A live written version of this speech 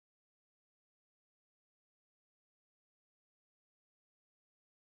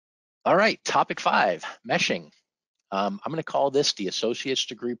All right, topic 5, meshing. I'm going to call this the Associate's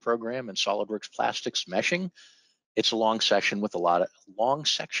Degree Program in SOLIDWORKS Plastics Meshing. It's a long section with a lot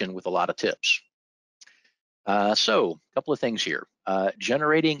of tips. So, a couple of things here.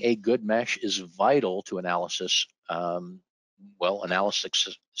 Generating a good mesh is vital to analysis.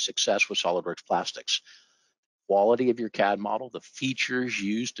 Analysis success with SOLIDWORKS Plastics. Quality of your CAD model, the features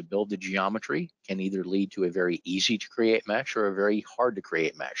used to build the geometry can either lead to a very easy to create mesh or a very hard to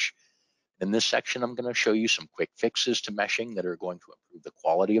create mesh. In this section, I'm going to show you some quick fixes to meshing that are going to improve the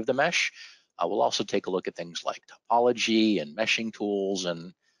quality of the mesh. We'll also take a look at things like topology and meshing tools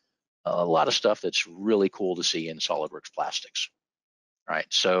and a lot of stuff that's really cool to see in SOLIDWORKS Plastics. All right,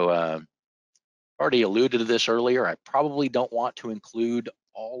 so already alluded to this earlier. I probably don't want to include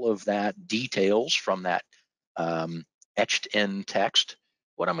all of that details from that etched in text.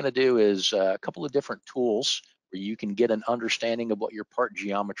 What I'm going to do is a couple of different tools where you can get an understanding of what your part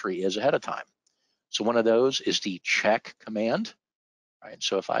geometry is ahead of time. So one of those is the check command. Right?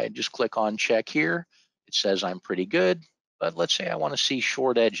 So if I just click on check here, it says I'm pretty good, but let's say I want to see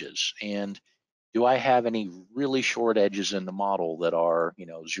short edges. And do I have any really short edges in the model that are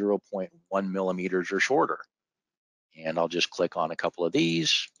 0.1 millimeters or shorter? And I'll just click on a couple of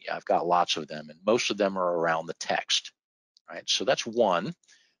these. Yeah, I've got lots of them, and most of them are around the text. Right? So that's one.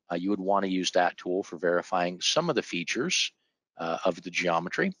 You would want to use that tool for verifying some of the features of the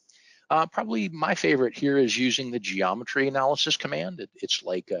geometry. Probably my favorite here is using the geometry analysis command. It's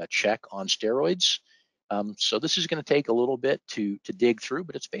like a check on steroids. So this is going to take a little bit to dig through,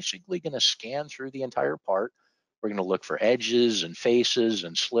 but it's basically going to scan through the entire part. We're going to look for edges and faces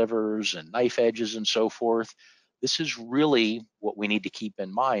and slivers and knife edges and so forth. This is really what we need to keep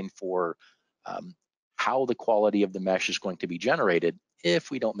in mind for how the quality of the mesh is going to be generated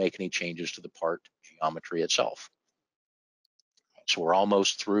if we don't make any changes to the part geometry itself. So we're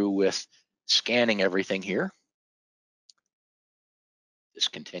almost through with scanning everything here.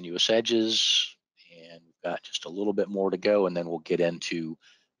 Discontinuous edges, and we've got just a little bit more to go, and then we'll get into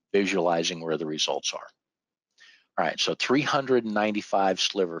visualizing where the results are. All right, so 395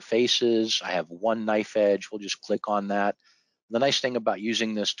 sliver faces. I have one knife edge. We'll just click on that. The nice thing about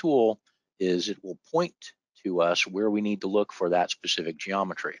using this tool is it will point to us where we need to look for that specific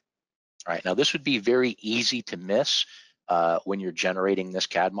geometry. All right, now this would be very easy to miss when you're generating this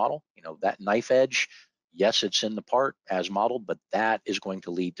CAD model. That knife edge, yes, it's in the part as modeled, but that is going to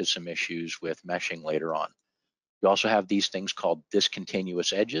lead to some issues with meshing later on. You also have these things called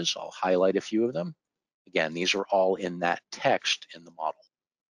discontinuous edges. I'll highlight a few of them. Again, these are all in that text in the model.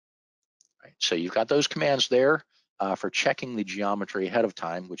 Right, so you've got those commands there for checking the geometry ahead of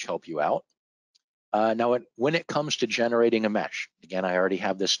time, which help you out. Now, when it comes to generating a mesh, again, I already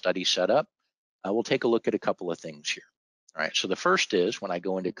have this study set up. We'll take a look at a couple of things here. All right, so the first is when I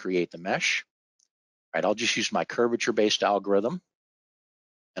go in to create the mesh, right, I'll just use my curvature-based algorithm,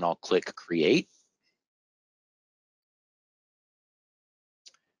 and I'll click Create.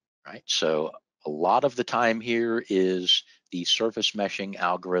 Right, so a lot of the time here is the surface meshing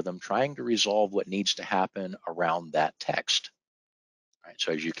algorithm trying to resolve what needs to happen around that text. All right,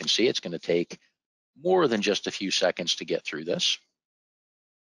 so as you can see, it's going to take more than just a few seconds to get through this.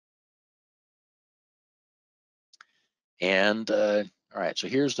 And all right, so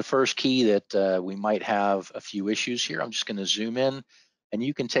here's the first key that we might have a few issues here. I'm just going to zoom in, and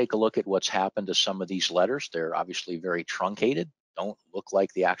you can take a look at what's happened to some of these letters. They're obviously very truncated, don't look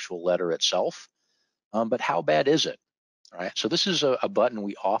like the actual letter itself. But how bad is it? All right, so this is a button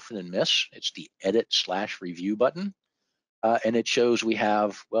we often miss. It's the Edit/Review button. And it shows we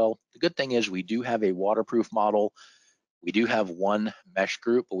have, well, the good thing is we do have a waterproof model. We do have one mesh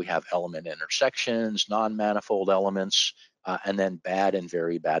group, but we have element intersections, non-manifold elements, and then bad and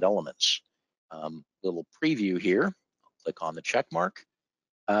very bad elements. Little preview here, I'll click on the check mark.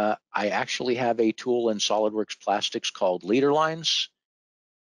 I actually have a tool in SOLIDWORKS Plastics called leader lines.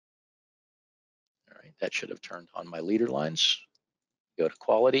 All right, that should have turned on my leader lines. Go to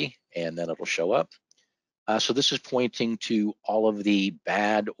quality, and then it'll show up. So this is pointing to all of the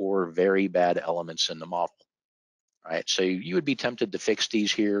bad or very bad elements in the model. All right, so you would be tempted to fix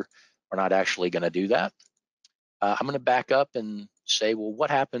these here. We're not actually going to do that. I'm going to back up and say, well, what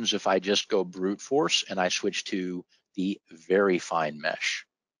happens if I just go brute force and I switch to the very fine mesh?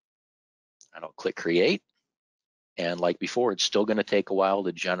 And I'll click create. And like before, it's still going to take a while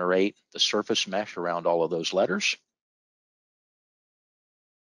to generate the surface mesh around all of those letters.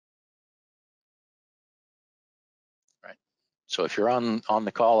 Right. So if you're on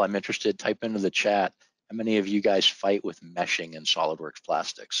the call, I'm interested, type into the chat, how many of you guys fight with meshing in SOLIDWORKS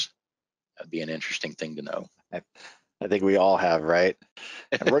Plastics? That'd be an interesting thing to know. I think we all have, right?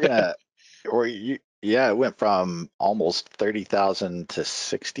 And we're gonna, yeah, it went from almost 30,000 to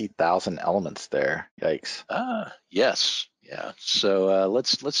 60,000 elements there. Yikes. Yes, yeah. So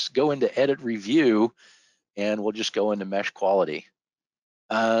let's go into edit review, and we'll just go into mesh quality.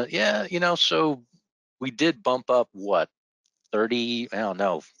 Yeah, so we did bump up what 30, I don't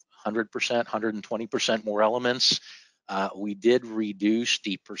know, 100%, 120% more elements. We did reduce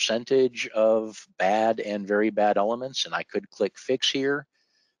the percentage of bad and very bad elements, and I could click fix here.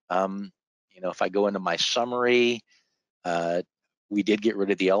 Um, if I go into my summary, uh, we did get rid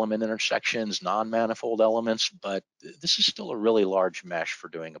of the element intersections, non-manifold elements, but this is still a really large mesh for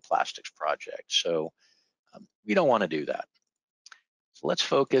doing a plastics project. So we don't want to do that. So let's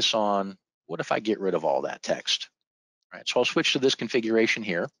focus on what if I get rid of all that text? All right, so I'll switch to this configuration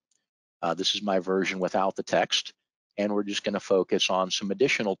here. This is my version without the text, and we're just going to focus on some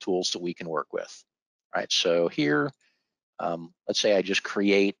additional tools that we can work with. All right, so here, let's say I just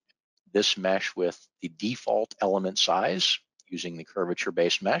create this mesh with the default element size using the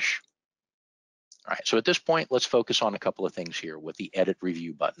curvature-based mesh. All right, so at this point, let's focus on a couple of things here with the edit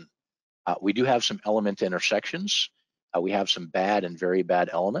review button. We do have some element intersections. We have some bad and very bad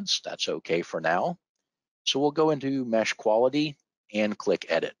elements. That's okay for now. So we'll go into mesh quality and click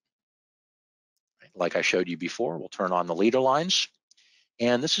edit. Like I showed you before, we'll turn on the leader lines.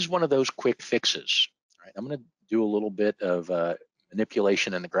 And this is one of those quick fixes. All right, I'm going to do a little bit of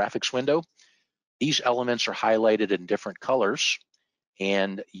manipulation in the graphics window. These elements are highlighted in different colors,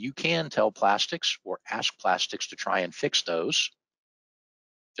 and you can tell Plastics or ask Plastics to try and fix those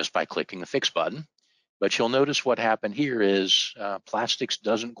just by clicking the fix button. But you'll notice what happened here is Plastics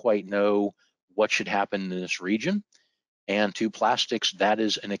doesn't quite know what should happen in this region. And to Plastics, that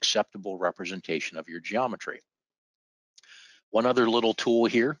is an acceptable representation of your geometry. One other little tool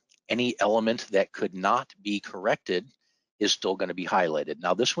here, any element that could not be corrected is still going to be highlighted.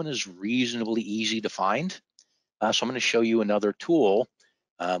 Now, this one is reasonably easy to find. So I'm going to show you another tool.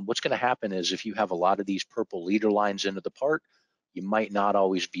 What's going to happen is if you have a lot of these purple leader lines into the part, you might not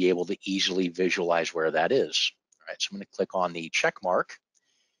always be able to easily visualize where that is. All right, so I'm going to click on the check mark,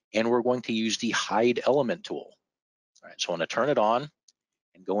 and we're going to use the hide element tool. All right, so I'm going to turn it on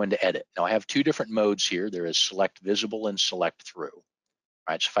and go into edit. Now I have two different modes here. There is select visible and select through. All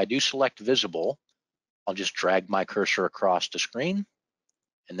right, so if I do select visible, I'll just drag my cursor across the screen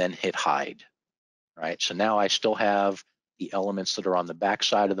and then hit hide. All right, so now I still have the elements that are on the back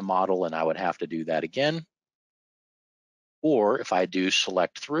side of the model, and I would have to do that again. Or if I do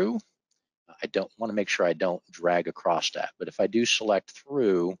select through, I don't want to make sure I don't drag across that. But if I do select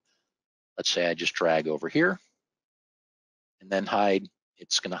through, let's say I just drag over here and then hide,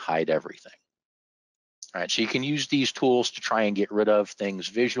 it's going to hide everything. All right, so you can use these tools to try and get rid of things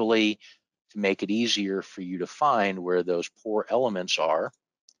visually to make it easier for you to find where those poor elements are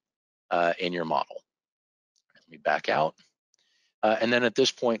in your model. Let me back out. And then at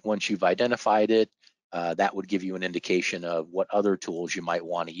this point, once you've identified it, that would give you an indication of what other tools you might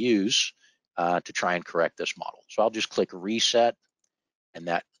want to use to try and correct this model. So I'll just click reset, and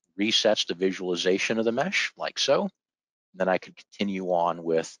that resets the visualization of the mesh like so. And then I could continue on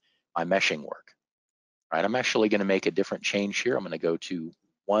with my meshing work. All right, I'm actually going to make a different change here. I'm going to go to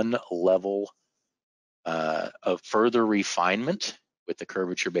one level of further refinement with the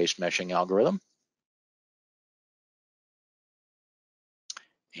curvature-based meshing algorithm.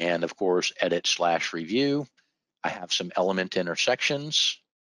 And of course, edit/review. I have some element intersections.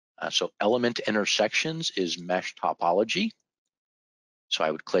 So element intersections is mesh topology. So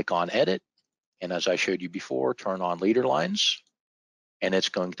I would click on edit. And as I showed you before, turn on leader lines. And it's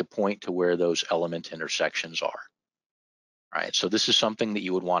going to point to where those element intersections are. All right, so this is something that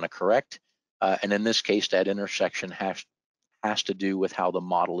you would want to correct. And in this case, that intersection has to do with how the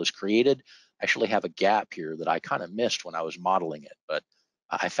model is created. I actually have a gap here that I kind of missed when I was modeling it, but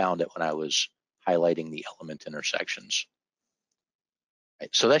I found it when I was highlighting the element intersections.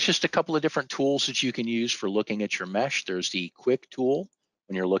 Right, so that's just a couple of different tools that you can use for looking at your mesh. There's the quick tool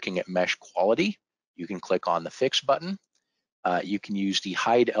when you're looking at mesh quality. You can click on the fix button. You can use the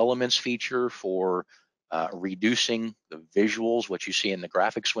hide elements feature for reducing the visuals, what you see in the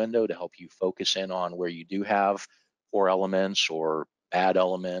graphics window, to help you focus in on where you do have poor elements or bad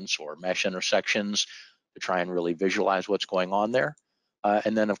elements or mesh intersections to try and really visualize what's going on there.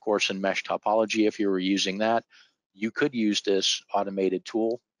 And then of course in mesh topology, if you were using that, you could use this automated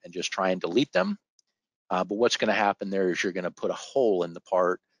tool and just try and delete them. But what's going to happen there is you're going to put a hole in the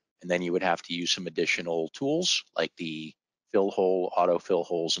part, and then you would have to use some additional tools like the fill hole, auto fill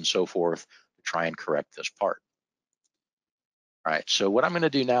holes, and so forth to try and correct this part. All right, so what I'm going to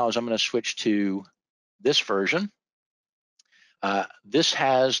do now is I'm going to switch to this version. This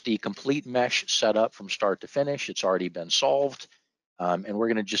has the complete mesh set up from start to finish. It's already been solved. And we're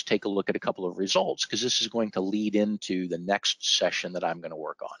going to just take a look at a couple of results because this is going to lead into the next session that I'm going to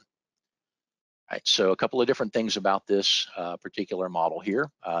work on. All right, so a couple of different things about this particular model here.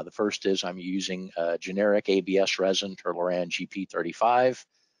 The first is I'm using a generic ABS resin, Turloran GP35.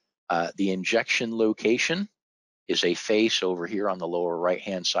 The injection location is a face over here on the lower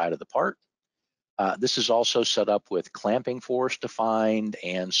right-hand side of the part. This is also set up with clamping force defined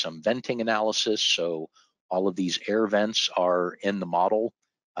and some venting analysis. So all of these air vents are in the model.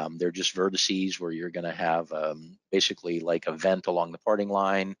 They're just vertices where you're going to have basically like a vent along the parting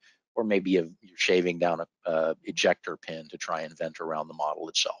line, or maybe you're shaving down a ejector pin to try and vent around the model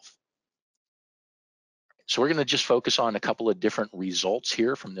itself. So we're going to just focus on a couple of different results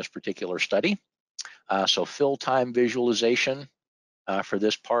here from this particular study. So fill time visualization for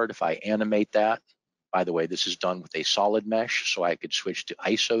this part, if I animate that, by the way, this is done with a solid mesh, so I could switch to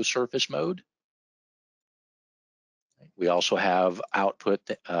ISO surface mode. We also have output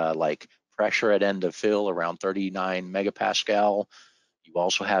like pressure at end of fill around 39 megapascal. You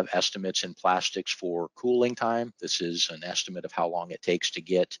also have estimates in plastics for cooling time. This is an estimate of how long it takes to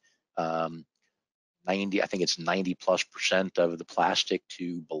get 90, I think it's 90+% of the plastic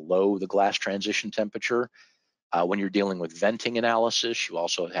to below the glass transition temperature. When you're dealing with venting analysis, you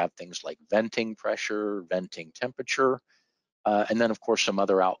also have things like venting pressure, venting temperature, and then of course some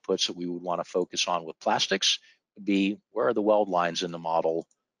other outputs that we would want to focus on with plastics would be where are the weld lines in the model,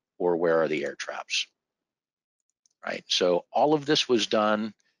 or where are the air traps, right? So all of this was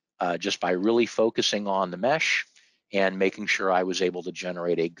done just by really focusing on the mesh and making sure I was able to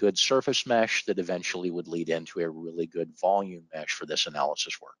generate a good surface mesh that eventually would lead into a really good volume mesh for this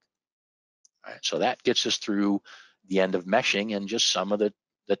analysis work. All right, so that gets us through the end of meshing and just some of the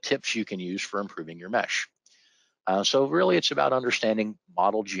tips you can use for improving your mesh. So really it's about understanding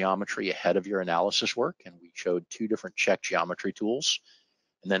model geometry ahead of your analysis work, and we showed two different check geometry tools.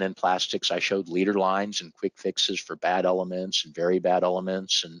 And then in plastics, I showed leader lines and quick fixes for bad elements and very bad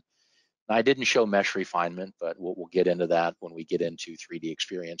elements. And I didn't show mesh refinement, but we'll get into that when we get into 3D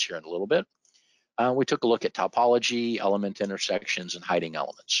experience here in a little bit. We took a look at topology, element intersections, and hiding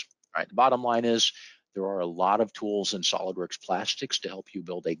elements. All right, the bottom line is there are a lot of tools in SOLIDWORKS Plastics to help you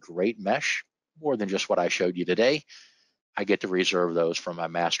build a great mesh, more than just what I showed you today. I get to reserve those for my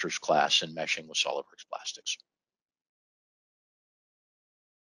master's class in meshing with SOLIDWORKS Plastics.